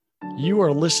You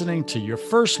are listening to Your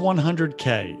First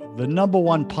 100K, the number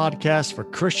one podcast for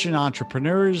Christian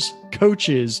entrepreneurs,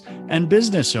 coaches, and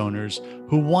business owners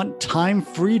who want time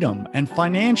freedom and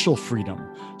financial freedom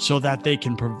so that they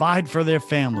can provide for their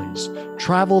families,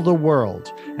 travel the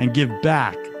world, and give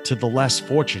back to the less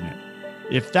fortunate.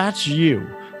 If that's you,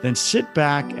 then sit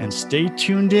back and stay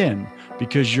tuned in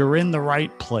because you're in the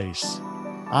right place.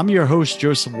 I'm your host,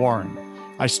 Joseph Warren.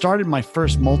 I started my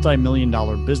first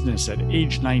multi-million-dollar business at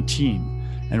age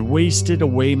 19 and wasted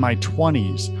away my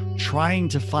 20s trying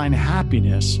to find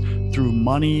happiness through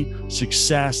money,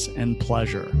 success, and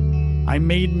pleasure. I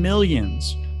made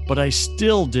millions, but I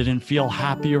still didn't feel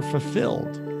happy or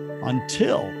fulfilled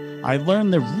until I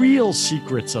learned the real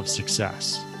secrets of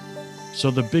success. So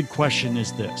the big question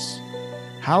is this: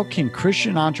 how can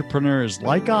Christian entrepreneurs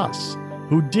like us,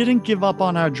 who didn't give up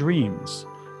on our dreams,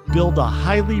 build a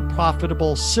highly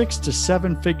profitable 6 to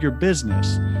 7 figure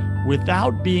business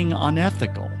without being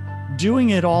unethical,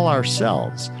 doing it all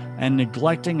ourselves, and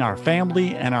neglecting our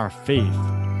family and our faith?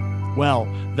 Well,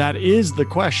 that is the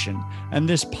question, and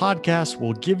this podcast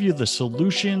will give you the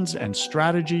solutions and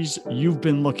strategies you've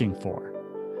been looking for.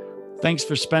 Thanks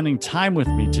for spending time with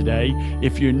me today.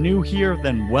 If you're new here,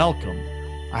 then welcome.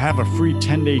 I have a free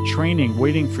 10-day training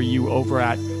waiting for you over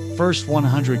at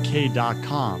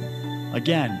first100k.com.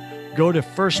 Again, go to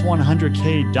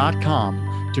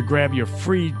first100k.com to grab your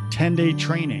free 10-day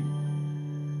training.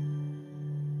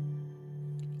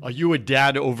 Are you a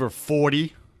dad over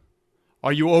 40?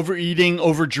 Are you overeating,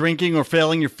 overdrinking, or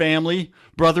failing your family?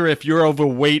 Brother, if you're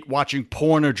overweight, watching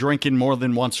porn, or drinking more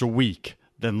than once a week,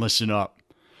 then listen up.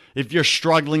 If you're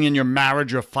struggling in your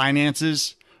marriage or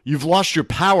finances, you've lost your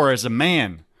power as a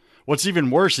man. What's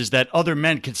even worse is that other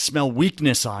men can smell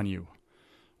weakness on you.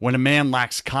 When a man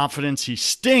lacks confidence, he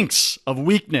stinks of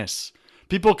weakness.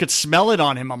 People could smell it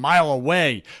on him a mile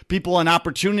away. People and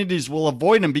opportunities will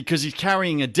avoid him because he's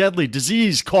carrying a deadly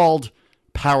disease called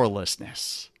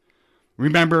powerlessness.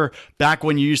 Remember back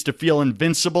when you used to feel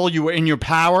invincible, you were in your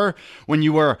power, when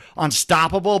you were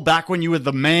unstoppable, back when you were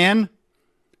the man?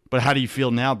 But how do you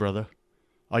feel now, brother?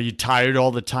 Are you tired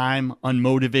all the time,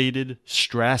 unmotivated,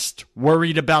 stressed,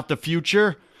 worried about the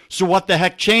future? So what the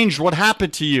heck changed? What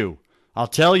happened to you? I'll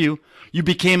tell you, you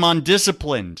became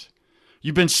undisciplined.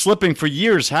 You've been slipping for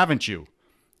years, haven't you?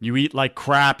 You eat like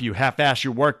crap, you half-ass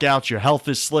your workouts, your health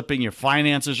is slipping, your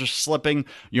finances are slipping,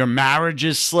 your marriage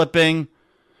is slipping,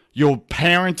 your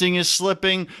parenting is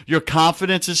slipping, your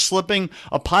confidence is slipping.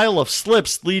 A pile of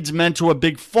slips leads men to a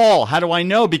big fall. How do I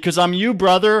know? Because I'm you,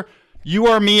 brother. You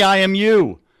are me, I am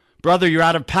you. Brother, you're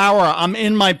out of power. I'm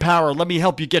in my power. Let me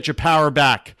help you get your power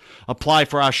back. Apply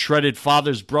for our Shredded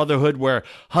Fathers Brotherhood, where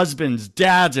husbands,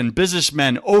 dads, and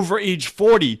businessmen over age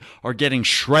 40 are getting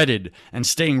shredded and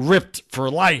staying ripped for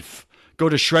life. Go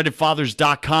to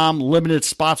shreddedfathers.com. Limited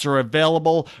spots are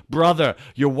available. Brother,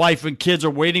 your wife and kids are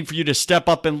waiting for you to step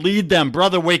up and lead them.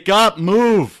 Brother, wake up,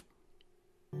 move.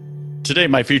 Today,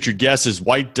 my featured guest is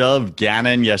White Dove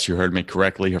Gannon. Yes, you heard me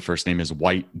correctly. Her first name is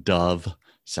White Dove.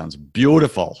 Sounds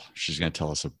beautiful. She's going to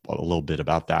tell us a little bit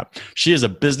about that. She is a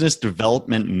business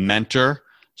development mentor,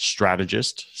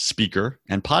 strategist, speaker,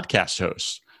 and podcast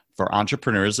host for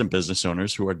entrepreneurs and business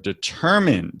owners who are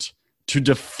determined to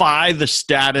defy the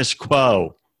status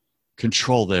quo,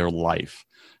 control their life,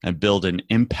 and build an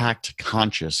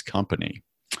impact-conscious company.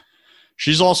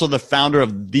 She's also the founder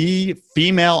of the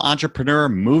Female Entrepreneur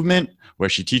Movement, where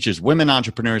she teaches women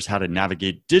entrepreneurs how to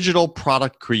navigate digital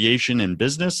product creation in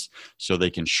business so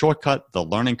they can shortcut the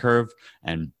learning curve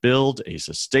and build a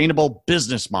sustainable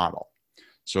business model.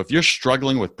 So if you're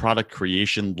struggling with product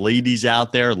creation, ladies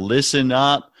out there, listen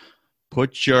up.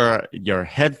 Put your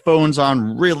headphones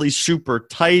on really super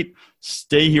tight.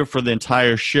 Stay here for the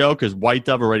entire show because White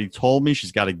Dove already told me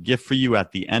she's got a gift for you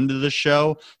at the end of the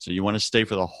show. So you want to stay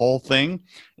for the whole thing.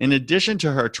 In addition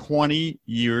to her 20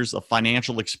 years of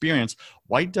financial experience,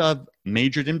 White Dove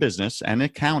majored in business and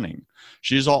accounting.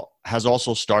 She has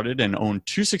also started and owned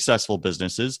 2 successful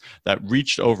businesses that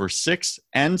reached over 6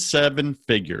 and 7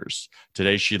 figures.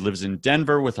 Today, she lives in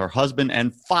Denver with her husband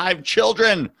and 5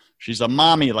 children. She's a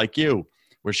mommy like you,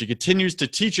 where she continues to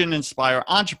teach and inspire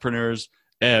entrepreneurs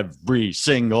every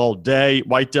single day.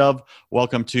 White Dove,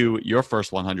 welcome to Your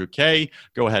First 100K.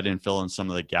 Go ahead and fill in some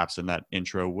of the gaps in that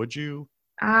intro, would you?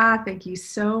 Thank you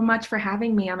so much for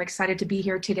having me. I'm excited to be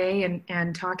here today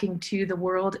and talking to the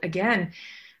world again.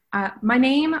 My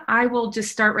name, I will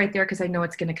just start right there because I know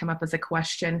it's going to come up as a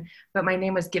question, but my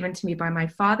name was given to me by my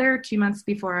father 2 months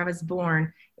before I was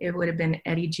born. It would have been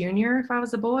Eddie Jr. if I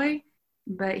was a boy,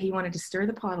 but he wanted to stir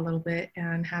the pot a little bit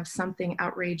and have something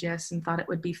outrageous and thought it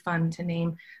would be fun to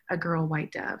name a girl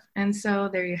White Dove. And so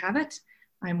there you have it.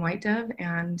 I'm White Dove,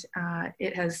 and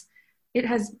it has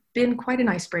been quite an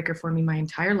icebreaker for me my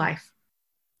entire life.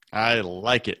 I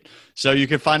like it. So you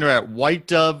can find her at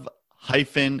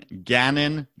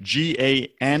whitedove-gannon,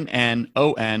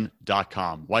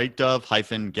 GANNON.com.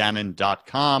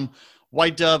 Whitedove-gannon.com.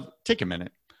 White Dove, take a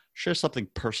minute. Share something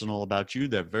personal about you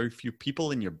that very few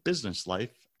people in your business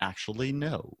life actually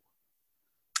know.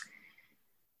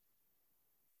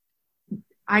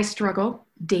 I struggle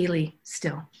daily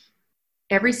still.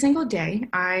 Every single day,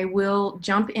 I will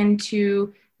jump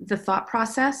into the thought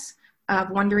process of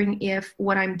wondering if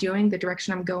what I'm doing, the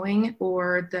direction I'm going,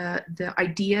 or the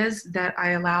ideas that I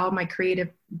allow my creative,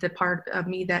 the part of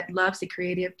me that loves the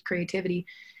creativity,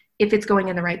 if it's going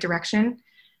in the right direction.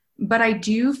 But I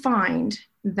do find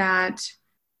that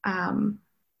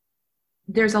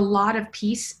there's a lot of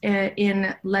peace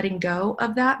in letting go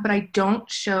of that, but I don't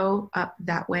show up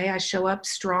that way. I show up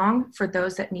strong for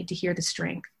those that need to hear the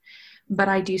strength. But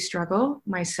I do struggle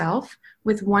myself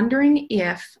with wondering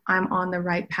if I'm on the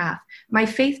right path. My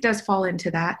faith does fall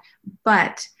into that,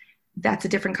 but that's a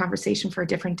different conversation for a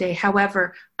different day.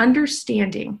 However,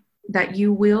 understanding that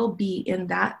you will be in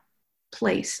that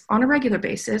place on a regular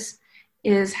basis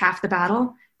is half the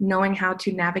battle. Knowing how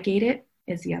to navigate it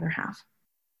is the other half.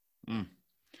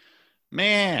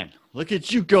 Man, look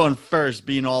at you going first,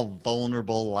 being all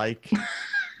vulnerable like.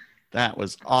 That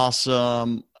was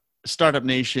awesome. Startup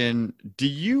Nation, do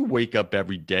you wake up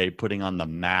every day putting on the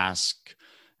mask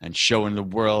and showing the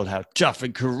world how tough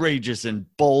and courageous and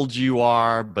bold you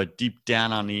are, but deep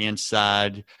down on the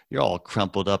inside, you're all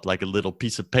crumpled up like a little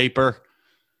piece of paper?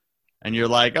 And you're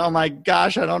like, oh my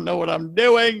gosh, I don't know what I'm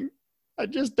doing. I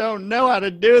just don't know how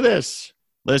to do this.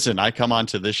 Listen, I come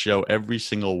onto this show every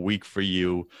single week for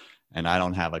you, and I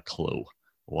don't have a clue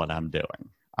what I'm doing.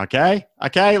 Okay?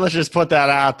 Okay, let's just put that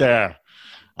out there.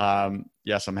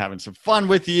 Yes, I'm having some fun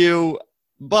with you,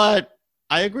 but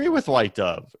I agree with White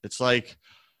Dove. It's like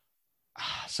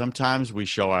sometimes we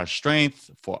show our strength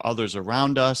for others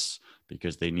around us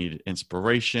because they need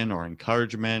inspiration or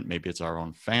encouragement. Maybe it's our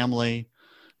own family.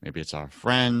 Maybe it's our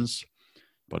friends.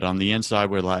 But on the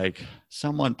inside, we're like,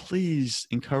 someone please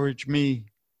encourage me.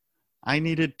 I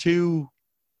need it too.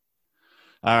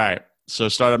 All right. So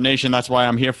Startup Nation, that's why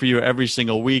I'm here for you every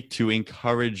single week, to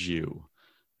encourage you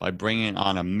by bringing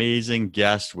on amazing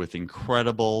guests with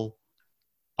incredible,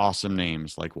 awesome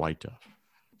names like White Dove.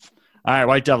 All right,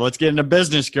 White Dove, let's get into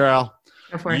business, girl.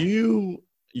 Go for it.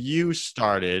 You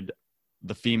started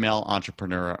the female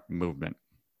entrepreneur movement.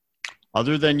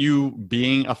 Other than you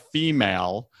being a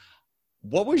female,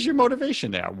 what was your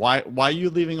motivation there? Why are you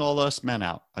leaving all us men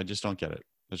out? I just don't get it.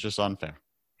 It's just unfair.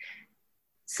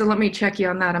 So let me check you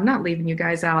on that. I'm not leaving you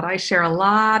guys out. I share a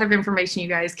lot of information you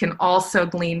guys can also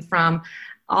glean from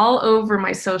all over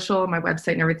my social, my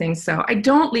website and everything. So I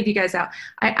don't leave you guys out.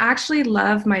 I actually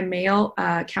love my male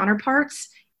counterparts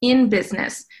in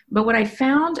business. But what I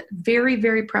found very,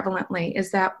 very prevalently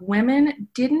is that women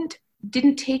didn't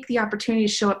take the opportunity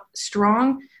to show up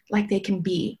strong like they can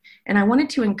be. And I wanted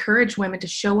to encourage women to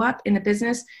show up in a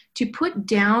business, to put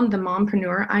down the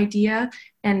mompreneur idea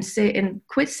and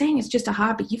quit saying it's just a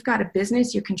hobby. You've got a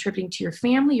business, you're contributing to your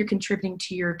family, you're contributing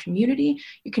to your community,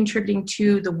 you're contributing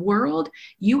to the world.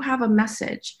 You have a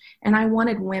message. And I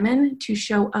wanted women to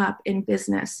show up in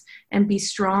business and be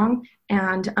strong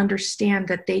and understand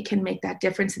that they can make that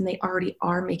difference, and they already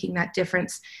are making that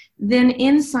difference. Then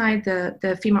inside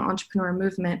the female entrepreneur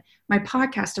movement, my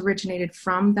podcast originated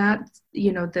from that,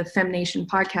 the FemNation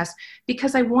podcast,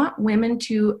 because I want women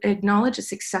to acknowledge the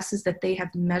successes that they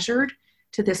have measured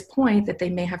to this point that they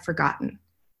may have forgotten.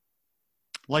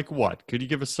 Like what? Could you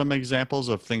give us some examples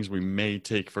of things we may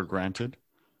take for granted?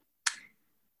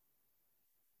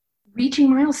 Reaching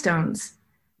milestones.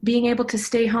 Being able to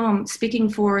stay home, speaking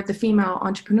for the female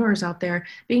entrepreneurs out there,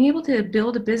 being able to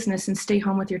build a business and stay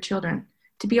home with your children,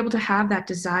 to be able to have that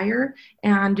desire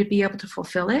and to be able to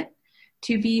fulfill it,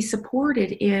 to be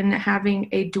supported in having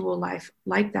a dual life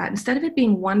like that. Instead of it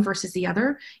being one versus the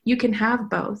other, you can have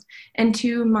both. And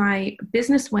to my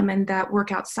business women that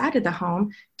work outside of the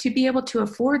home, to be able to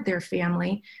afford their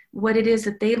family what it is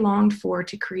that they longed for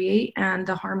to create and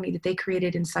the harmony that they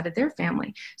created inside of their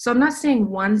family. So I'm not saying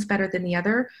one's better than the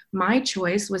other. My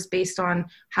choice was based on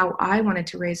how I wanted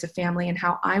to raise a family and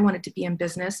how I wanted to be in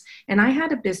business. And I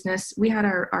had a business. We had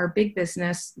our big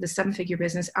business, the 7-figure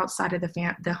business, outside of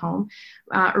the home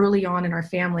early on in our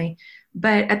family.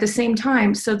 But at the same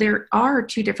time, so there are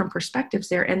two different perspectives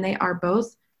there, and they are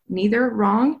both neither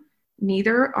wrong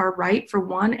neither are right for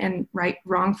one and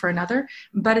wrong for another.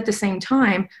 But at the same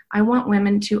time, I want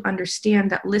women to understand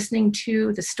that listening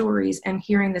to the stories and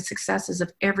hearing the successes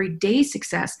of everyday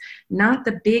success, not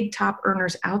the big top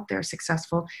earners out there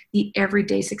successful, the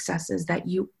everyday successes that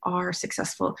you are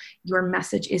successful. Your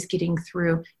message is getting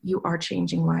through. You are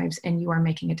changing lives and you are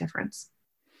making a difference.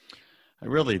 I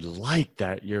really like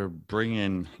that you're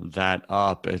bringing that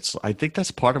up. I think that's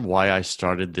part of why I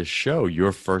started this show,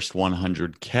 your first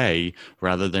 100K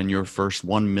rather than your first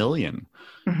 1 million.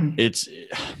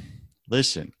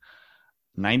 Listen,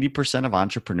 90% of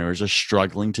entrepreneurs are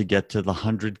struggling to get to the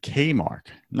 100K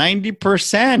mark.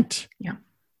 90%. Yeah.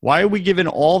 Why are we giving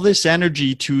all this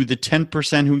energy to the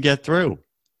 10% who get through?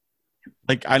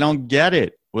 Like, I don't get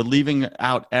it. We're leaving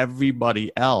out everybody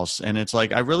else. And it's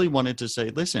like, I really wanted to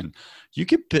say, listen, you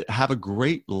could have a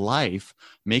great life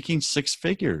making 6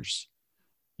 figures.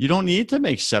 You don't need to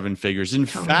make 7 figures. In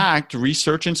fact,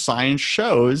 research and science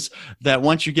shows that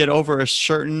once you get over a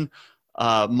certain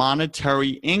monetary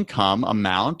income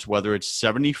amount, whether it's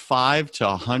 75 to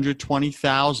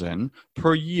 120,000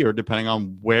 per year, depending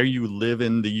on where you live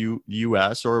in the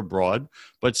U.S. or abroad,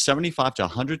 but 75 to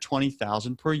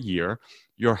 120,000 per year,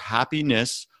 your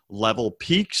happiness level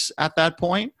peaks at that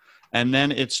point, and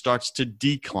then it starts to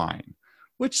decline,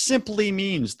 which simply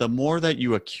means the more that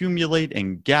you accumulate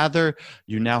and gather,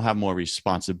 you now have more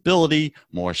responsibility,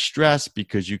 more stress,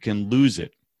 because you can lose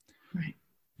it.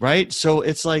 Right? So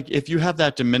it's like, if you have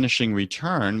that diminishing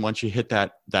return, once you hit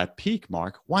that peak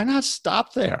mark, why not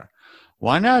stop there?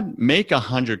 Why not make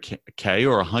 100K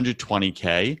or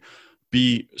 120K?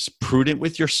 Be prudent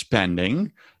with your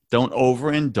spending. Don't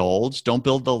overindulge. Don't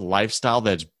build the lifestyle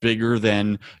that's bigger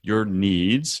than your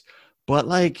needs. But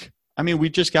we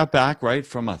just got back, right,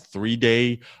 from a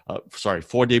 4-day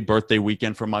birthday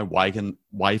weekend for my wife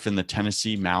in the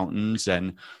Tennessee mountains,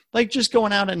 and just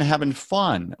going out and having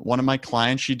fun. One of my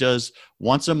clients, she does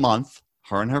once a month,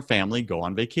 her and her family go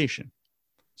on vacation.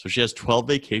 So she has 12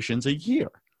 vacations a year.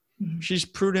 Mm-hmm. She's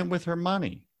prudent with her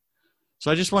money.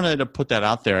 So I just wanted to put that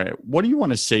out there. What do you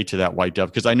want to say to that, White Dove?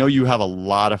 Because I know you have a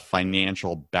lot of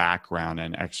financial background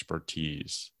and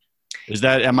expertise.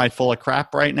 Am I full of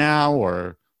crap right now,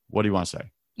 or what do you want to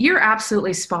say? You're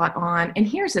absolutely spot on. And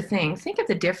here's the thing. Think of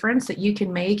the difference that you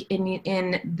can make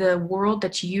in the world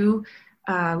that you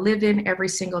live in every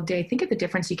single day. Think of the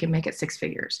difference you can make at 6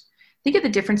 figures. Think of the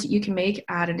difference that you can make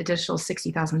at an additional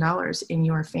 $60,000 in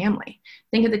your family.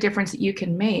 Think of the difference that you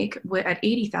can make at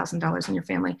 $80,000 in your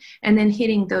family. And then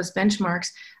hitting those benchmarks,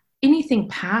 anything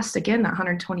past, again, that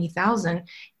 120,000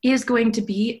 is going to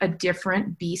be a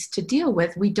different beast to deal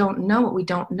with. We don't know what we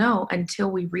don't know until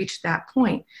we reach that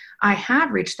point. I have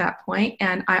reached that point,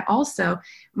 and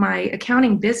my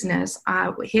accounting business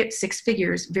hit 6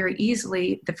 figures very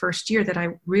easily the first year that I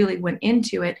really went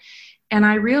into it. And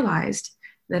I realized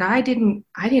that I didn't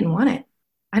want it.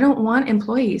 I don't want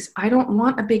employees. I don't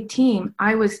want a big team.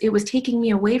 It was taking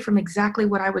me away from exactly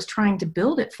what I was trying to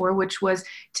build it for, which was,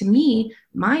 to me,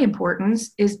 my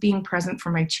importance is being present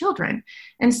for my children.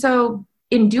 And so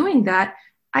in doing that,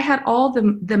 I had all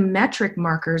the metric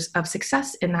markers of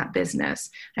success in that business.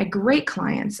 I had great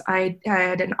clients. I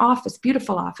had an office,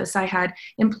 beautiful office. I had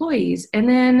employees. And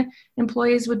then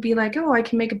employees would be like, oh, I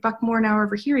can make $1 more an hour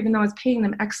over here, even though I was paying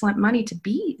them excellent money to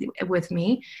be with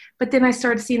me. But then I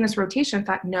started seeing this rotation. I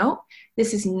thought, no,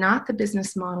 this is not the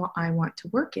business model I want to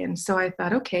work in. So I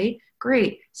thought, okay,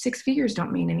 great. 6 figures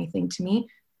don't mean anything to me.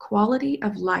 Quality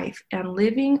of life and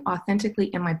living authentically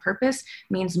in my purpose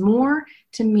means more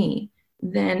to me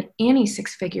than any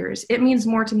 6 figures. It means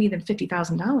more to me than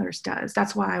 $50,000 does.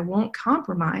 That's why I won't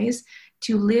compromise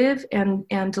to live and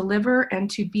deliver and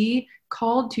to be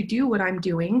called to do what I'm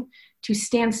doing, to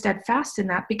stand steadfast in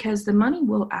that, because the money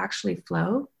will actually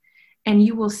flow and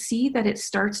you will see that it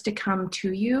starts to come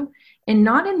to you, and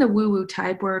not in the woo-woo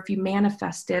type where if you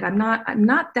manifest it, I'm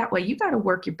not that way. You got to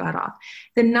work your butt off.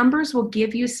 The numbers will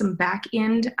give you some back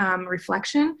end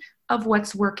reflection of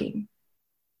what's working.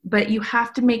 But you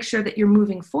have to make sure that you're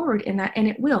moving forward in that, and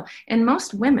it will. And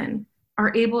most women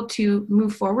are able to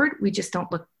move forward. We just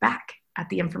don't look back at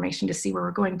the information to see where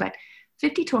we're going. But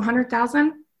 50 to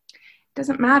 100,000,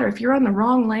 doesn't matter. If you're on the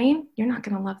wrong lane, you're not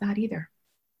going to love that either.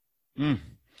 It's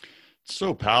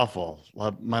so powerful.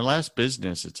 My last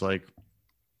business, it's like,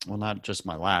 well, not just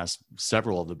my last,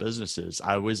 several of the businesses,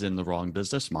 I was in the wrong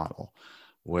business model,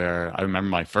 where I remember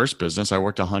my first business, I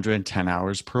worked 110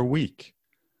 hours per week.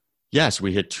 Yes,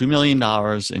 we hit $2 million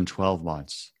in 12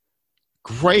 months.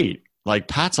 Great.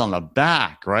 Pats on the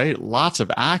back, right? Lots of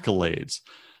accolades.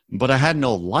 But I had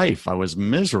no life. I was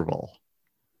miserable.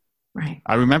 Right.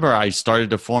 I remember I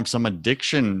started to form some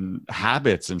addiction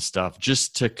habits and stuff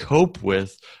just to cope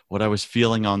with what I was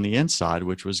feeling on the inside,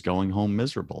 which was going home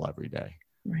miserable every day.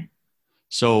 Right.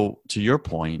 So to your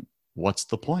point, what's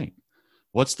the point?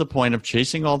 What's the point of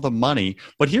chasing all the money?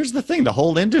 But here's the thing, the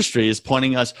whole industry is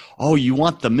pointing us, oh, you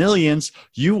want the millions,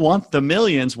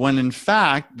 when in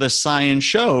fact, the science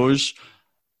shows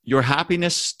your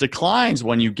happiness declines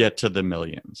when you get to the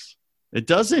millions. It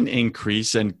doesn't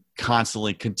increase and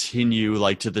constantly continue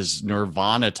like to this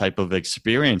nirvana type of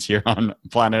experience here on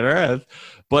planet Earth.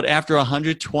 But after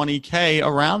 120K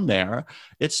around there,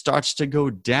 it starts to go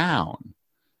down.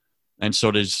 And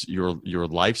so does your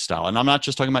lifestyle. And I'm not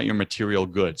just talking about your material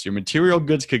goods. Your material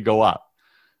goods could go up,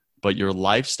 but your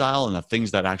lifestyle and the things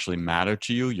that actually matter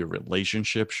to you, your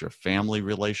relationships, your family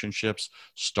relationships,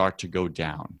 start to go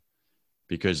down.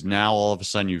 Because now all of a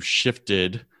sudden you've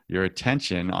shifted your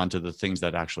attention onto the things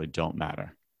that actually don't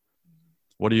matter.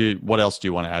 What else do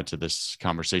you want to add to this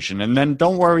conversation? And then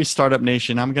don't worry, Startup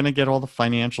Nation, I'm going to get all the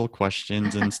financial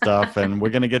questions and stuff, and we're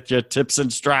going to get you tips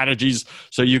and strategies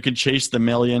so you can chase the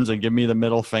millions and give me the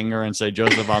middle finger and say,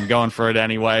 Joseph, I'm going for it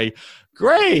anyway.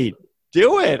 Great.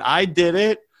 Do it. I did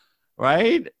it.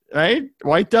 Right?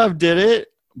 White Dove did it,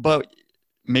 but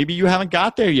maybe you haven't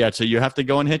got there yet, so you have to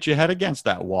go and hit your head against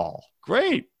that wall.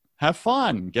 Great. Have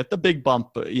fun. Get the big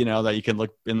bump, that you can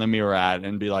look in the mirror at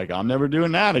and be like, I'm never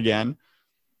doing that again.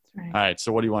 Right. All right.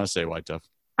 So what do you want to say, White Dove?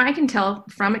 I can tell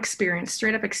from experience,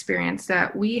 straight up experience,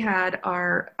 that we had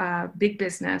our big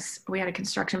business. We had a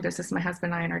construction business, my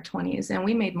husband and I, in our 20s, and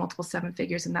we made multiple seven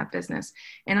figures in that business.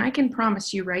 And I can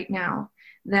promise you right now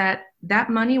that that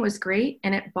money was great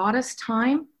and it bought us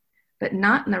time, but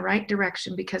not in the right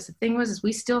direction, because the thing was, is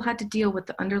we still had to deal with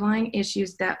the underlying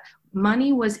issues that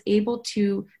money was able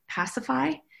to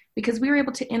pacify, because we were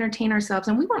able to entertain ourselves,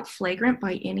 and we weren't flagrant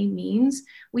by any means.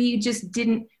 We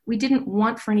didn't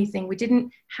want for anything. We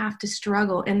didn't have to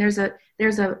struggle. And there's a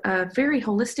very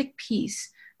holistic piece,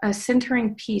 a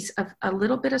centering piece of a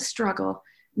little bit of struggle,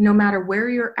 no matter where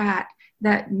you're at,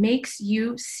 that makes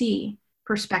you see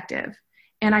perspective.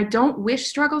 And I don't wish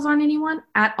struggles on anyone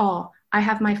at all. I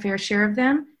have my fair share of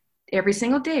them every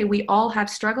single day. We all have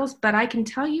struggles, but I can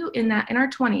tell you in our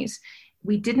 20s,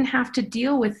 we didn't have to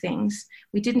deal with things.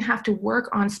 We didn't have to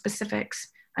work on specifics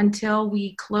until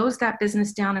we closed that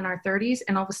business down in our 30s.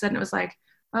 And all of a sudden it was like,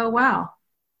 oh, wow,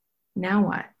 now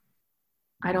what?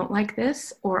 I don't like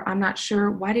this, or I'm not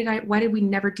sure. Why did we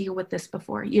never deal with this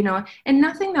before? And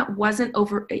nothing that wasn't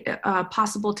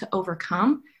possible to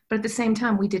overcome. But at the same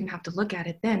time, we didn't have to look at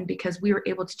it then, because we were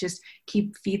able to just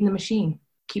keep feeding the machine,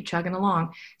 keep chugging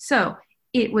along. So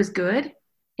it was good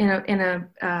in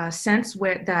a sense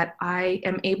where that I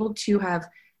am able to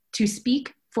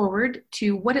speak forward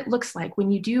to what it looks like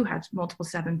when you do have multiple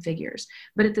seven figures.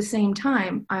 But at the same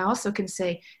time, I also can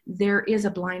say there is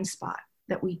a blind spot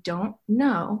that we don't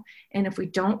know. And if we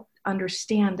don't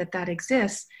understand that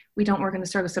exists, we don't work in the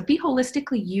struggle. So be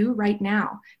holistically you right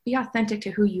now. Be authentic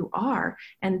to who you are.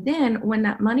 And then when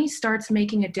that money starts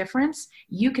making a difference,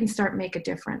 you can start make a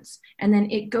difference. And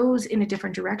then it goes in a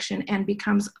different direction and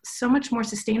becomes so much more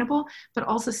sustainable, but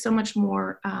also so much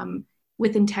more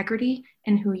with integrity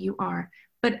in who you are.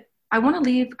 But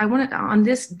on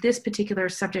this particular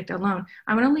subject alone,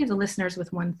 I want to leave the listeners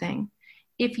with one thing.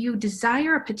 If you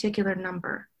desire a particular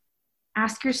number,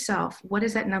 ask yourself, what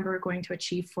is that number going to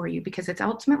achieve for you? Because it's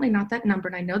ultimately not that number.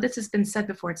 And I know this has been said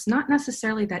before. It's not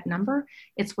necessarily that number.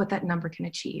 It's what that number can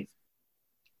achieve.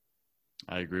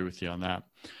 I agree with you on that.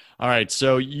 All right.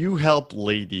 So you help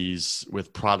ladies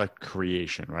with product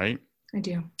creation, right? I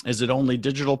do. Is it only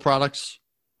digital products?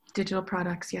 Digital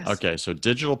products, yes. Okay. So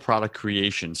digital product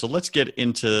creation. So let's get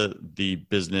into the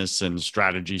business and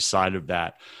strategy side of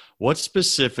that. What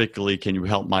specifically can you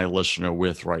help my listener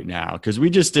with right now? Because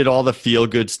we just did all the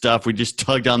feel-good stuff. We just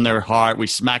tugged on their heart. We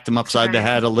smacked them upside the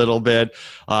head a little bit.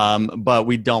 But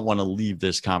we don't want to leave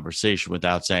this conversation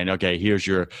without saying, okay, here's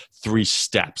your 3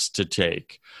 steps to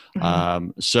take.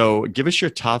 Mm-hmm. So give us your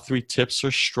top 3 tips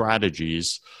or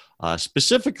strategies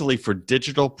specifically for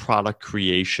digital product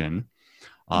creation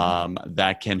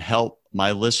that can help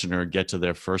my listener get to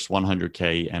their first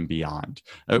 100K and beyond.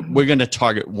 We're going to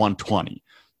target 120.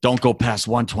 Don't go past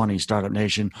 120, Startup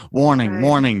Nation.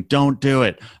 Warning, don't do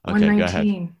it. Okay, go ahead.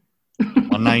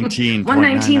 119.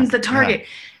 119 is the target. Yeah.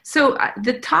 So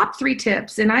the top 3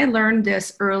 tips, and I learned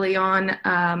this early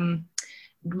on,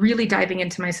 really diving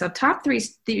into myself. Top three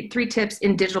tips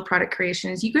in digital product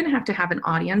creation is you're going to have an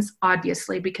audience,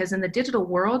 obviously, because in the digital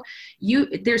world,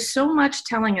 there's so much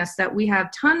telling us that we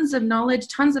have tons of knowledge,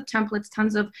 tons of templates,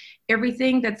 tons of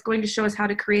everything that's going to show us how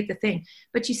to create the thing.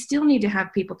 But you still need to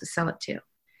have people to sell it to.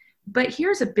 But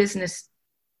here's a business,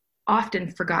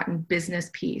 often forgotten business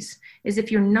piece, is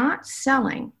if you're not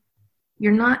selling,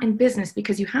 you're not in business,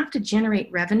 because you have to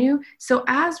generate revenue. So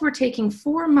as we're taking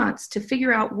 4 months to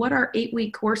figure out what our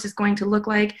 8-week course is going to look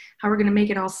like, how we're going to make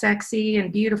it all sexy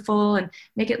and beautiful and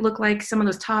make it look like some of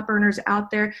those top earners out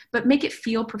there, but make it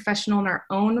feel professional in our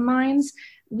own minds,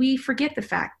 we forget the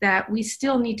fact that we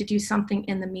still need to do something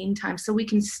in the meantime. So we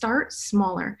can start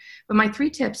smaller. But my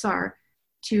 3 tips are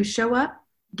to show up,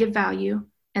 give value,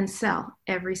 and sell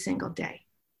every single day.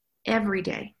 Every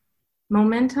day.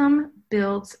 Momentum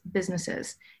builds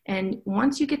businesses. And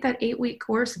once you get that 8-week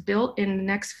course built in the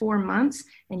next 4 months,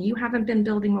 and you haven't been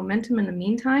building momentum in the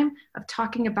meantime of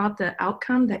talking about the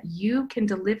outcome that you can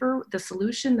deliver, the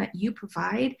solution that you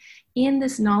provide in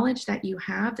this knowledge that you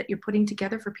have, that you're putting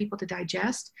together for people to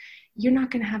digest, you're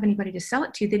not going to have anybody to sell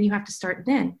it to. Then you have to start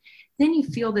then. Then you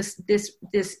feel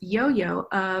this yo-yo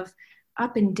of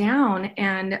up and down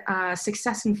and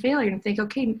success and failure, and think,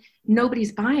 okay,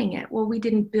 nobody's buying it. Well, we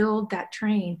didn't build that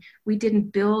train. We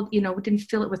didn't build, we didn't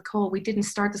fill it with coal. We didn't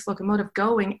start this locomotive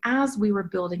going as we were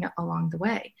building it along the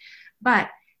way. But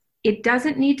it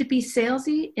doesn't need to be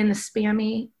salesy in the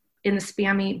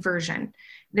spammy version.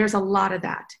 There's a lot of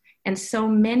that. And so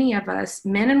many of us,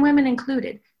 men and women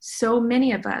included, so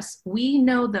many of us, we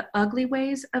know the ugly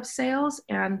ways of sales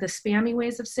and the spammy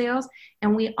ways of sales,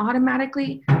 and we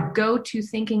automatically go to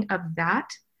thinking of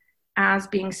that as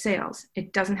being sales.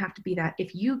 It doesn't have to be that.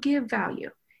 If you give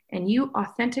value and you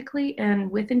authentically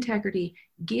and with integrity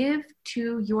give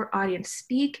to your audience,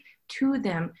 speak to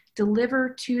them,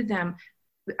 deliver to them,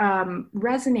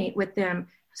 resonate with them,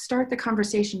 start the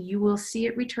conversation, you will see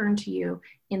it return to you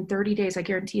in 30 days. I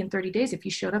guarantee in 30 days, if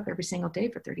you showed up every single day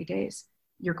for 30 days,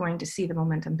 you're going to see the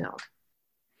momentum build.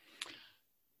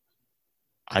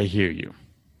 I hear you.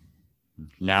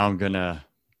 Now I'm going to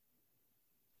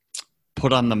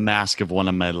put on the mask of one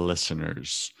of my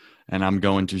listeners, and I'm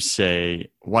going to say,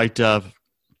 White Dove,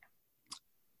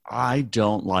 I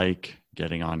don't like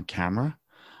getting on camera.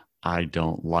 I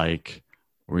don't like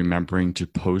remembering to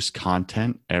post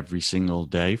content every single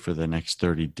day for the next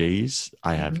 30 days.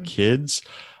 I have kids.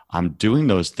 I'm doing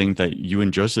those things that you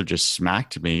and Joseph just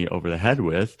smacked me over the head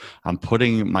with. I'm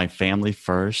putting my family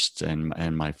first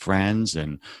and my friends,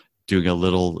 and doing a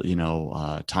little,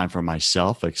 time for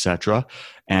myself, etc.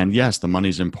 And yes, the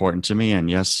money's important to me. And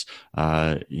yes,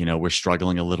 we're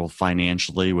struggling a little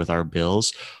financially with our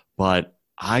bills, but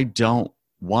I don't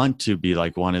want to be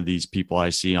like one of these people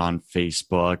I see on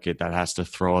Facebook that has to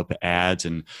throw up ads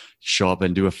and show up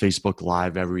and do a Facebook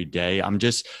Live every day.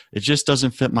 It just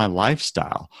doesn't fit my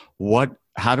lifestyle.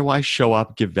 How do I show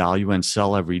up, give value, and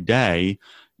sell every day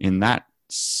in that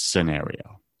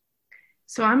scenario?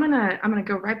 So I'm gonna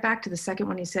go right back to the second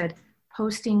one you said,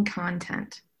 posting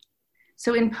content.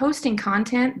 So in posting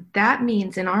content, that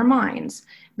means in our minds,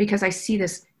 because I see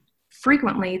this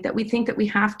frequently, that we think that we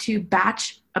have to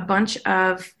batch a bunch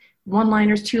of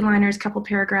one-liners, two-liners, couple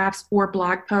paragraphs, or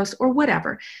blog posts, or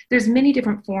whatever. There's many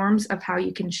different forms of how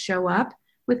you can show up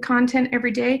with content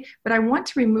every day, but I want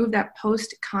to remove that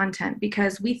post content,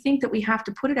 because we think that we have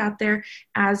to put it out there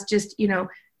as just,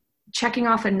 checking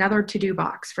off another to-do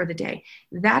box for the day.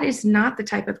 That is not the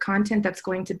type of content that's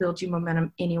going to build you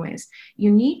momentum anyways.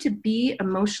 You need to be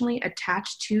emotionally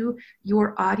attached to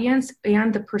your audience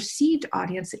and the perceived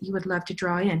audience that you would love to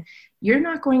draw in. You're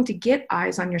not going to get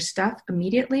eyes on your stuff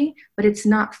immediately, but it's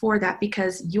not for that,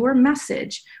 because your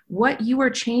message, what you are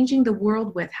changing the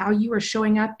world with, how you are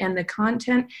showing up, and the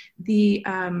content, the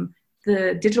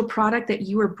digital product that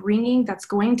you are bringing that's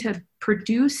going to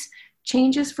produce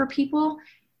changes for people,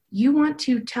 you want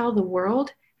to tell the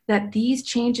world that these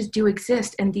changes do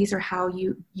exist and these are how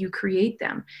you create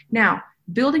them. Now,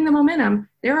 building the momentum,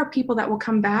 there are people that will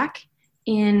come back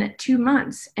in 2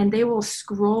 months and they will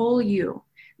scroll you.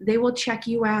 They will check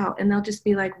you out and they'll just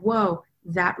be like, whoa,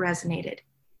 that resonated.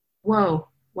 Whoa,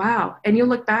 wow. And you'll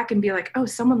look back and be like, oh,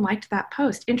 someone liked that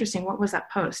post. Interesting. What was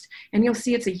that post? And you'll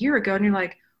see it's a year ago and you're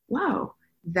like, whoa,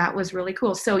 that was really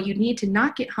cool. So you need to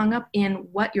not get hung up in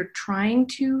what you're trying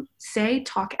to say,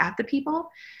 talk at the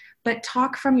people, but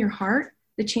talk from your heart,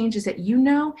 the changes that you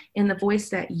know in the voice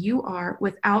that you are,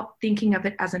 without thinking of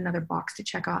it as another box to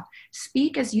check off.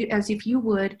 Speak as if you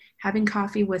would having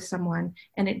coffee with someone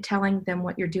and telling them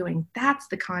what you're doing. That's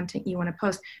the content you want to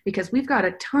post, because we've got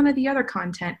a ton of the other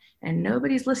content and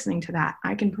nobody's listening to that.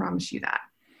 I can promise you that.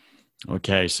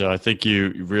 Okay, so I think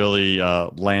you really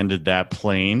landed that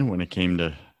plane when it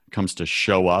comes to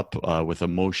show up with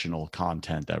emotional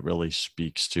content that really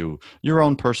speaks to your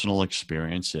own personal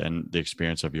experience and the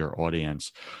experience of your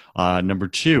audience. Number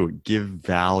 2, give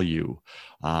value.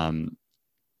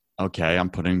 okay, I'm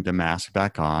putting the mask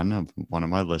back on of one of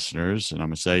my listeners, and I'm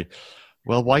going to say,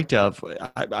 well, White Dove,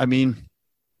 I mean,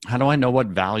 how do I know what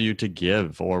value to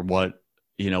give, or what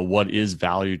is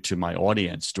value to my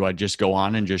audience? Do I just go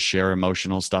on and just share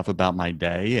emotional stuff about my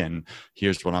day, and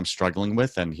here's what I'm struggling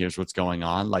with, and here's what's going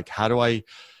on? Like, how do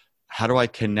I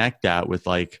connect that with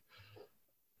like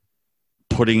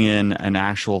putting in an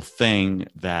actual thing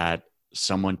that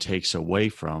someone takes away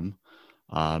from,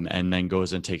 and then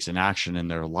goes and takes an action in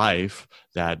their life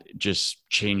that just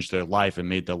changed their life and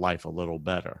made their life a little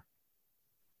better?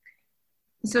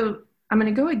 So I'm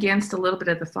going to go against a little bit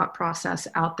of the thought process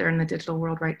out there in the digital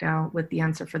world right now with the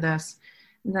answer for this.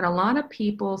 That a lot of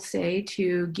people say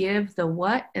to give the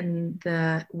what and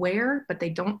the where, but they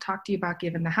don't talk to you about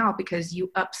giving the how because you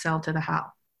upsell to the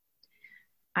how.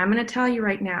 I'm going to tell you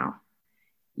right now,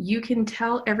 you can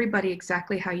tell everybody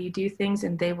exactly how you do things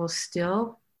and they will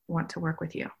still want to work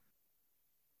with you.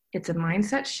 It's a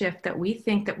mindset shift that we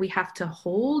think that we have to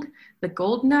hold the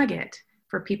gold nugget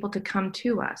for people to come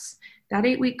to us. That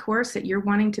 8-week course that you're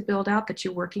wanting to build out, that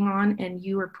you're working on, and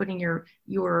you are putting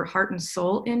your heart and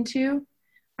soul into,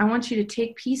 I want you to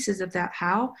take pieces of that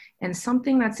how, and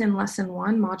something that's in lesson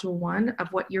 1, module 1 of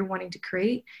what you're wanting to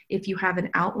create. If you have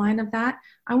an outline of that,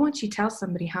 I want you to tell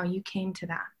somebody how you came to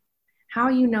that, how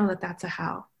you know that that's a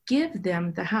how. Give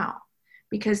them the how,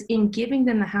 because in giving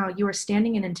them the how, you are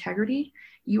standing in integrity,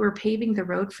 you are paving the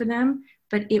road for them,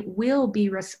 but it will be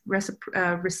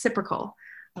reciprocal.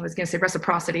 I was going to say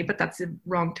reciprocity, but that's the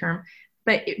wrong term,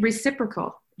 but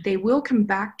reciprocal. They will come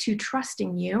back to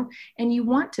trusting you, and you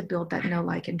want to build that know,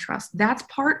 like, and trust. That's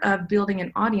part of building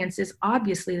an audience, is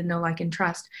obviously the know, like, and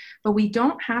trust, but we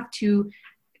don't have to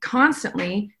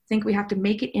constantly think we have to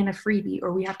make it in a freebie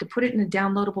or we have to put it in a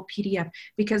downloadable PDF,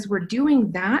 because we're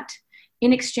doing that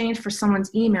in exchange for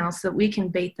someone's email so that we can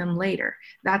bait them later.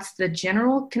 That's the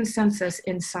general consensus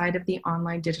inside of the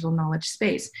online digital knowledge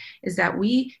space, is that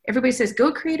everybody says,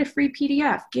 go create a free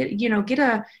PDF,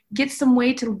 get some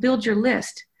way to build your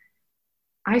list.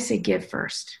 I say give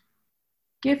first.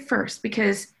 Give first,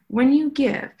 because when you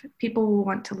give, people will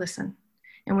want to listen.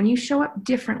 And when you show up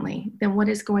differently than what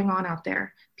is going on out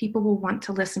there, people will want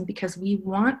to listen, because we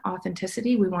want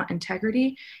authenticity, we want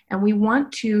integrity, and we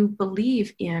want to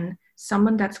believe in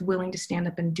someone that's willing to stand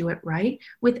up and do it right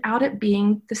without it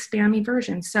being the spammy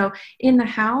version. So in the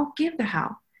how, give the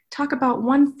how. Talk about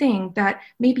one thing that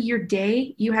maybe your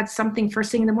day, you had something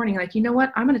first thing in the morning, like, you know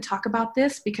what, I'm going to talk about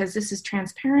this because this is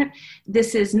transparent.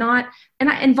 This is not,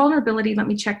 and vulnerability, let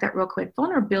me check that real quick.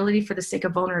 Vulnerability for the sake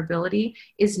of vulnerability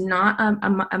is not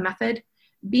a method.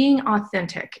 Being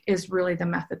authentic is really the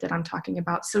method that I'm talking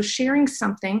about. So sharing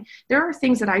something, there are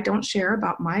things that I don't share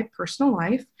about my personal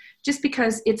life just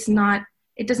because it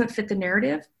doesn't fit the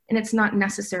narrative and it's not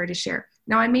necessary to share.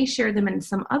 Now I may share them in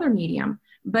some other medium,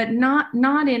 but not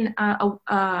in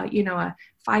a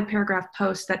 5-paragraph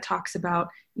post that talks about,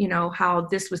 how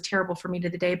this was terrible for me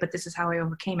today, but this is how I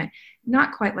overcame it.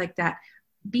 Not quite like that.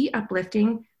 Be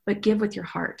uplifting, but give with your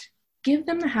heart. Give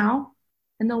them the how,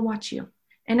 and they'll watch you.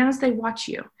 And as they watch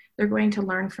you, they're going to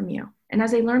learn from you. And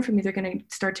as they learn from you, they're going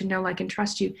to start to know, like, and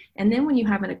trust you. And then when you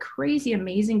have a crazy,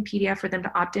 amazing PDF for them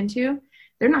to opt into,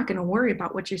 they're not going to worry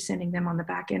about what you're sending them on the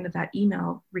back end of that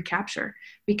email recapture,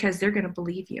 because they're going to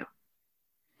believe you.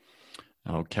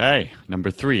 Okay.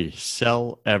 Number 3,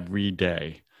 sell every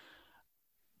day.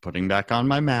 Putting back on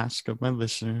my mask of my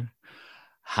listener.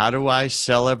 How do I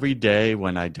sell every day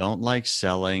when I don't like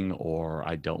selling, or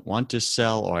I don't want to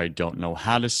sell, or I don't know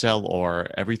how to sell, or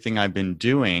everything I've been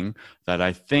doing that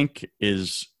I think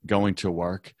is going to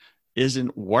work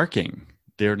isn't working?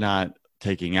 They're not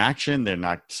taking action. They're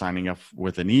not signing up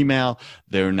with an email.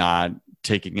 They're not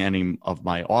taking any of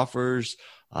my offers.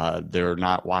 They're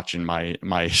not watching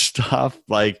my stuff.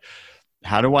 Like,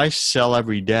 how do I sell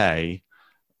every day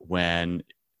when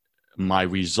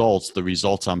the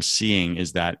results I'm seeing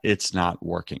is that it's not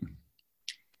working?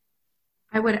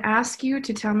 I would ask you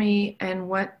to tell me in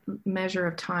what measure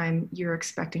of time you're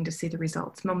expecting to see the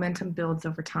results. Momentum builds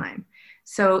over time.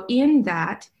 So in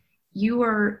that,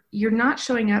 you're not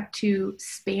showing up to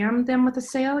spam them with a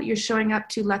sale. You're showing up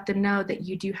to let them know that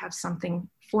you do have something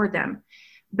for them.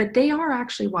 But they are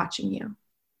actually watching you.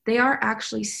 They are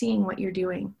actually seeing what you're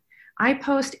doing. I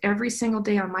post every single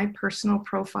day on my personal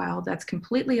profile that's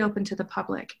completely open to the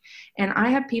public. And I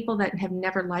have people that have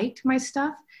never liked my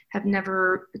stuff, have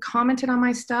never commented on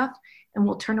my stuff, and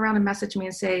will turn around and message me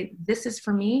and say, this is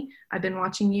for me. I've been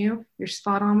watching you. You're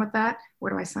spot on with that.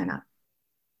 Where do I sign up?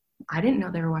 I didn't know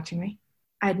they were watching me.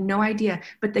 I had no idea.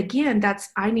 But again,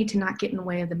 I need to not get in the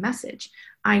way of the message.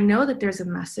 I know that there's a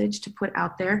message to put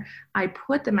out there. I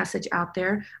put the message out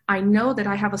there. I know that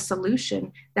I have a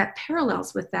solution that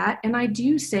parallels with that. And I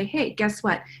do say, hey, guess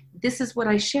what? This is what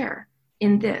I share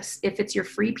in this. If it's your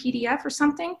free PDF or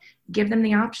something, give them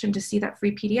the option to see that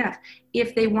free PDF.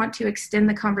 If they want to extend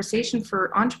the conversation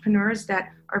for entrepreneurs that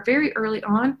are very early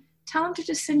on, tell them to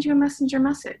just send you a messenger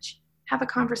message. Have a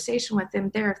conversation with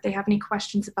them there if they have any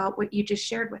questions about what you just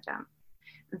shared with them.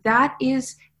 That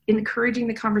is encouraging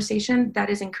the conversation. That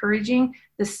is encouraging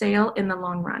the sale in the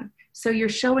long run. So you're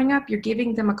showing up, you're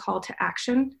giving them a call to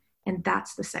action, and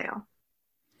that's the sale.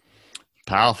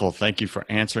 Powerful. Thank you for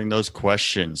answering those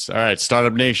questions. All right,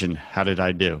 Startup Nation, how did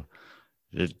I do?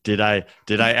 Did I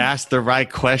ask the right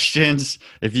questions?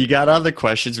 If you got other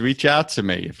questions, reach out to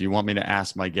me. If you want me to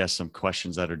ask my guests some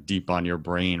questions that are deep on your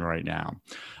brain right now.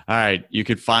 All right. You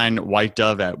could find White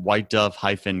Dove at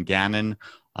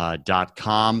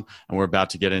whitedove-gannon.com. And we're about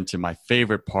to get into my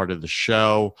favorite part of the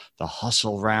show, the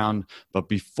hustle round. But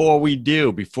before we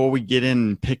get in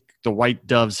and pick the White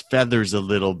Dove's feathers a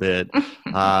little bit,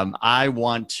 I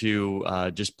want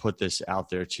to just put this out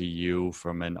there to you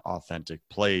from an authentic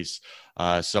place.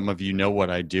 Some of you know what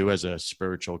I do as a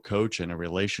spiritual coach and a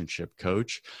relationship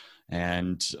coach.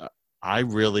 And I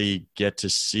really get to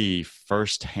see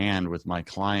firsthand with my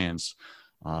clients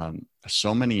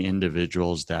so many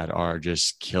individuals that are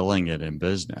just killing it in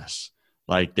business.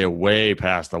 Like they're way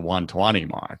past the 120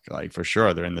 mark, like for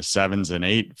sure. They're in the 7s and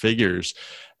 8 figures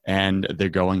and they're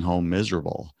going home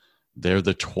miserable. They're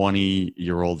the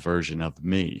 20-year-old version of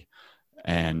me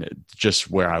and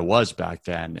just where I was back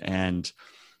then. And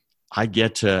I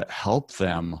get to help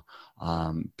them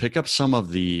pick up some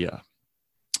of the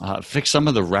fix some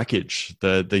of the wreckage,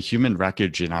 the human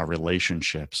wreckage in our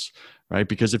relationships, right?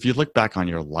 Because if you look back on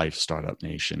your life, Startup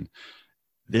Nation,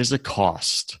 there's a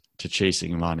cost to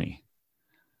chasing money.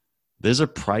 There's a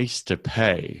price to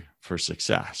pay for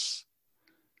success.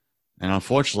 And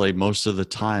unfortunately, most of the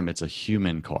time, it's a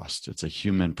human cost. It's a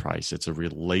human price. It's a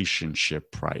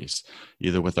relationship price,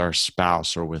 either with our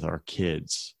spouse or with our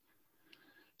kids.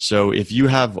 So if you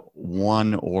have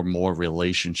one or more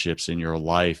relationships in your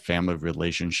life, family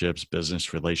relationships,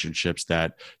 business relationships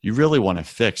that you really want to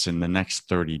fix in the next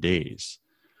 30 days,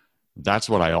 that's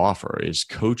what I offer is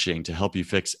coaching to help you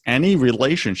fix any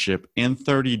relationship in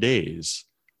 30 days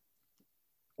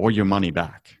or your money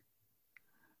back.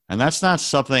 And that's not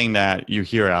something that you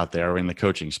hear out there in the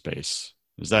coaching space.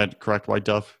 Is that correct, White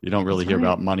Dove? You don't really hear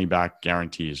about money back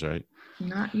guarantees, right?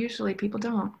 Not usually. People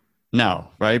don't. No,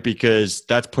 right? Because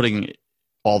that's putting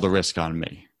all the risk on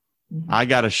me. Mm-hmm. I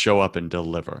got to show up and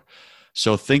deliver.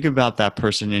 So think about that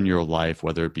person in your life,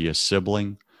 whether it be a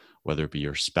sibling, whether it be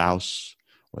your spouse,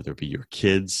 whether it be your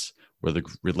kids, where the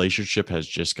relationship has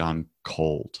just gone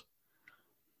cold.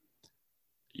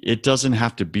 It doesn't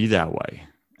have to be that way.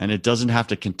 And it doesn't have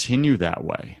to continue that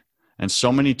way. And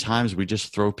so many times we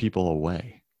just throw people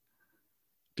away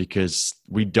because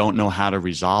we don't know how to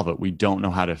resolve it. We don't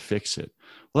know how to fix it.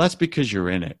 Well, that's because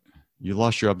you're in it. You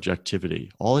lost your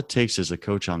objectivity. All it takes is a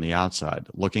coach on the outside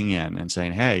looking in and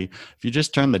saying, hey, if you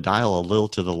just turn the dial a little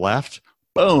to the left,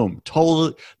 boom,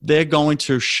 totally, they're going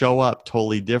to show up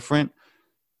totally different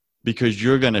because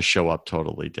you're going to show up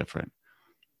totally different.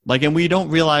 And we don't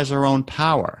realize our own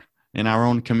power in our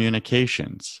own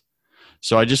communications.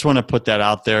 So I just want to put that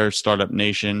out there, Startup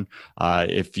Nation.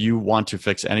 If you want to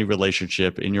fix any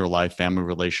relationship in your life, family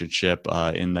relationship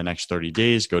in the next 30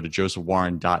 days, go to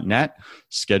josephwarren.net,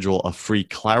 schedule a free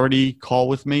clarity call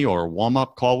with me or a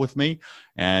warm-up call with me,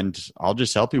 and I'll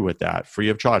just help you with that free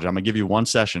of charge. I'm going to give you one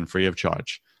session free of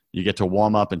charge. You get to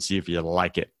warm up and see if you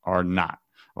like it or not,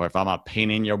 or if I'm a pain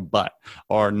in your butt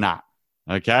or not.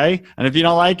 Okay? And if you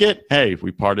don't like it, hey,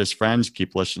 we part as friends.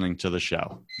 Keep listening to the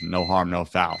show. No harm, no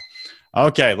foul.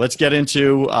 Okay, let's get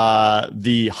into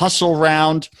the hustle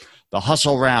round. The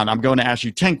hustle round. I'm going to ask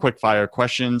you 10 quick fire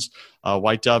questions.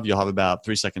 White Dove, you'll have about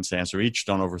 3 seconds to answer each.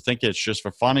 Don't overthink it. It's just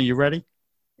for fun. Are you ready?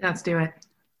 Let's do it.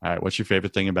 All right. What's your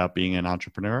favorite thing about being an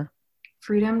entrepreneur?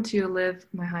 Freedom to live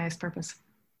my highest purpose.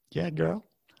 Yeah, girl.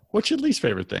 What's your least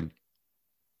favorite thing?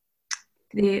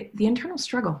 The internal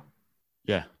struggle.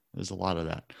 Yeah, there's a lot of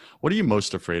that. What are you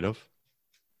most afraid of?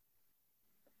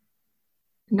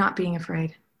 Not being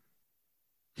afraid.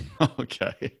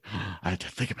 Okay. I had to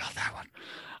think about that one.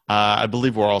 I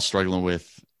believe we're all struggling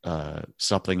with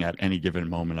something at any given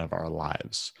moment of our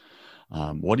lives.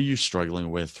 What are you struggling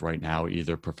with right now,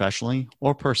 either professionally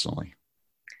or personally?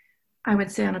 I would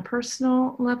say on a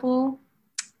personal level,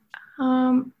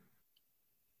 I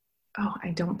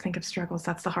don't think of struggles.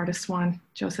 That's the hardest one.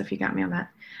 Joseph, you got me on that.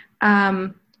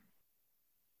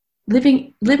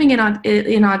 living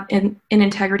in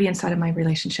integrity inside of my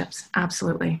relationships.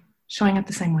 Absolutely. Showing up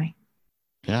the same way.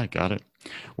 Yeah, got it.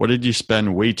 What did you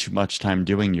spend way too much time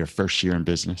doing your first year in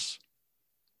business?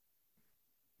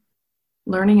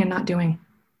 Learning and not doing.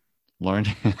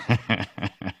 Learning.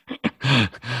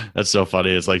 That's so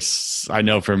funny. It's like, I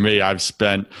know for me,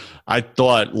 I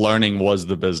thought learning was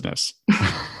the business.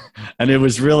 And it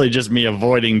was really just me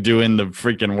avoiding doing the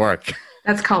freaking work.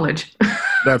 That's college.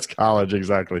 That's college,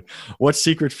 exactly. What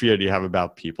secret fear do you have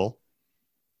about people?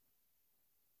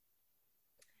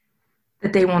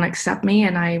 That they won't accept me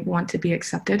and I want to be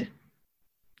accepted.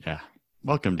 Yeah.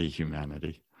 Welcome to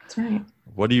humanity. That's right.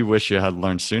 What do you wish you had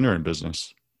learned sooner in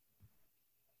business?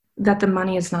 That the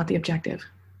money is not the objective.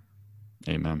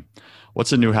 Amen.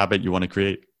 What's a new habit you want to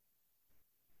create?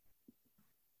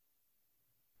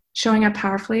 Showing up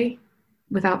powerfully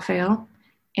without fail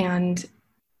and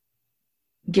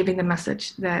giving the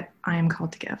message that I am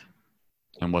called to give.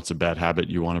 And what's a bad habit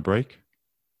you want to break?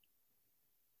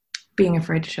 Being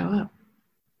afraid to show up.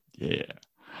 Yeah.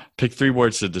 Pick 3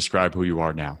 words to describe who you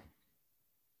are now.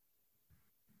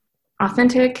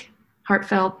 Authentic,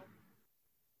 heartfelt,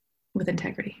 with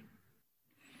integrity.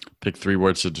 Pick 3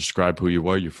 words to describe who you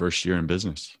were your first year in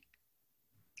business.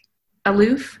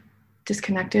 Aloof,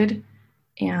 disconnected,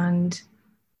 and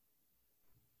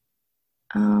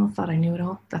thought I knew it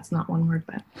all. That's not one word,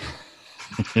 but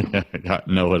Yeah, I got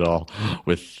know it all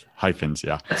with hyphens.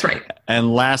 Yeah, that's right.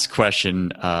 And last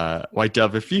question, White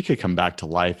Dove, if you could come back to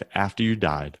life after you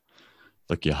died,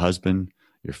 look your husband,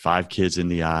 your 5 kids in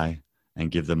the eye,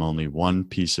 and give them only one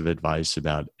piece of advice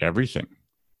about everything,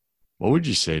 what would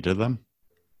you say to them?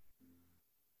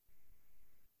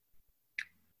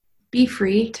 Be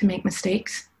free to make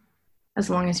mistakes as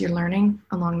long as you're learning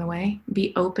along the way.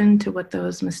 Be open to what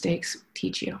those mistakes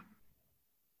teach you.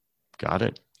 Got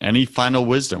it. Any final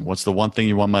wisdom? What's the one thing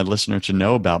you want my listener to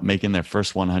know about making their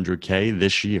first 100K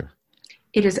this year?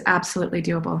 It is absolutely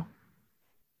doable.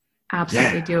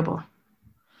 Absolutely doable.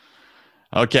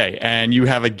 Okay. And you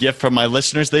have a gift from my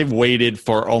listeners. They've waited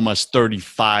for almost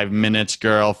 35 minutes,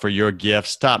 girl, for your gift.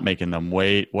 Stop making them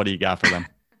wait. What do you got for them?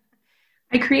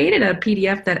 I created a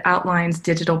PDF that outlines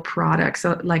digital products,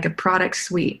 so like a product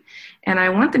suite. And I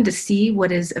want them to see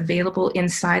what is available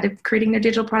inside of creating their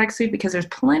digital product suite, because there's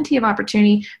plenty of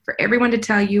opportunity for everyone to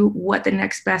tell you what the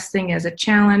next best thing is: a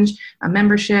challenge, a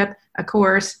membership, a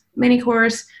course, mini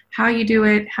course, how you do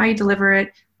it, how you deliver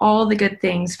it, all the good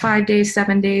things: 5 days,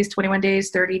 7 days, 21 days,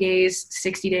 30 days,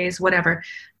 60 days, whatever.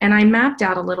 And I mapped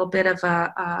out a little bit of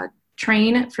a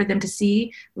train for them to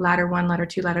see ladder 1, ladder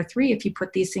 2, ladder 3, if you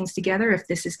put these things together, if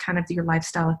this is kind of your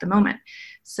lifestyle at the moment.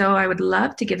 So I would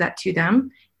love to give that to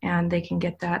them, and they can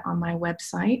get that on my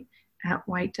website at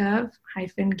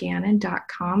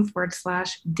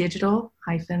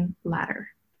whitedove-gannon.com/digital-ladder.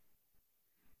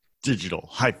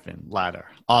 Digital-ladder.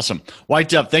 Awesome. White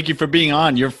Dove, thank you for being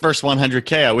on your first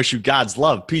 100K. I wish you God's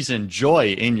love, peace, and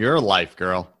joy in your life,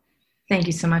 girl. Thank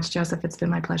you so much, Joseph. It's been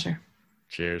my pleasure.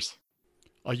 Cheers.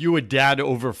 Are you a dad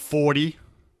over 40?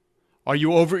 Are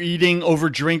you overeating, over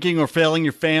drinking, or failing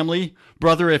your family?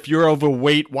 Brother, if you're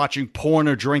overweight, watching porn,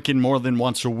 or drinking more than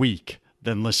once a week,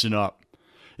 then listen up.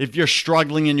 If you're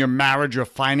struggling in your marriage or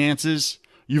finances,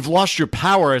 you've lost your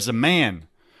power as a man.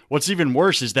 What's even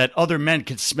worse is that other men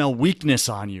can smell weakness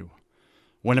on you.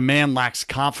 When a man lacks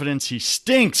confidence, he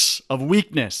stinks of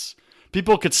weakness.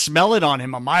 People could smell it on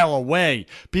him a mile away.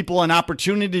 People and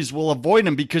opportunities will avoid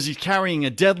him because he's carrying a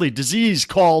deadly disease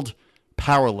called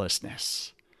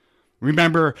powerlessness.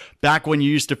 Remember back when you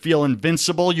used to feel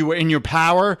invincible, you were in your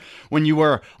power, when you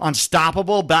were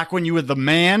unstoppable, back when you were the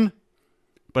man?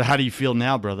 But how do you feel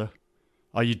now, brother?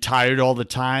 Are you tired all the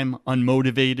time,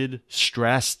 unmotivated,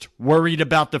 stressed, worried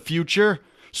about the future?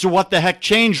 So what the heck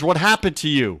changed? What happened to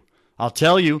you? I'll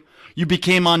tell you, you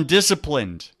became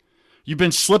undisciplined. You've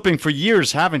been slipping for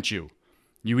years, haven't you?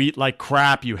 You eat like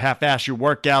crap, you half-ass your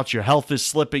workouts, your health is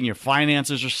slipping, your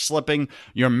finances are slipping,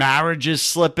 your marriage is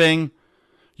slipping,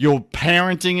 your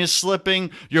parenting is slipping,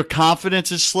 your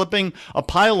confidence is slipping. A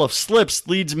pile of slips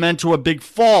leads men to a big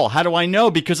fall. How do I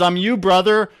know? Because I'm you,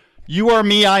 brother. You are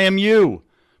me, I am you.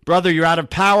 Brother, you're out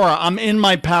of power. I'm in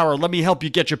my power. Let me help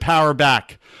you get your power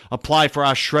back. Apply for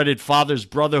our Shredded Fathers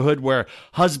Brotherhood, where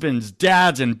husbands,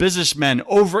 dads, and businessmen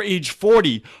over age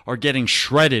 40 are getting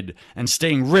shredded and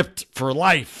staying ripped for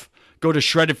life. Go to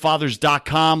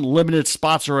shreddedfathers.com. Limited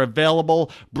spots are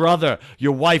available. Brother,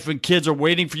 your wife and kids are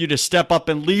waiting for you to step up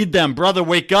and lead them. Brother,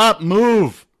 wake up,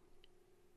 move.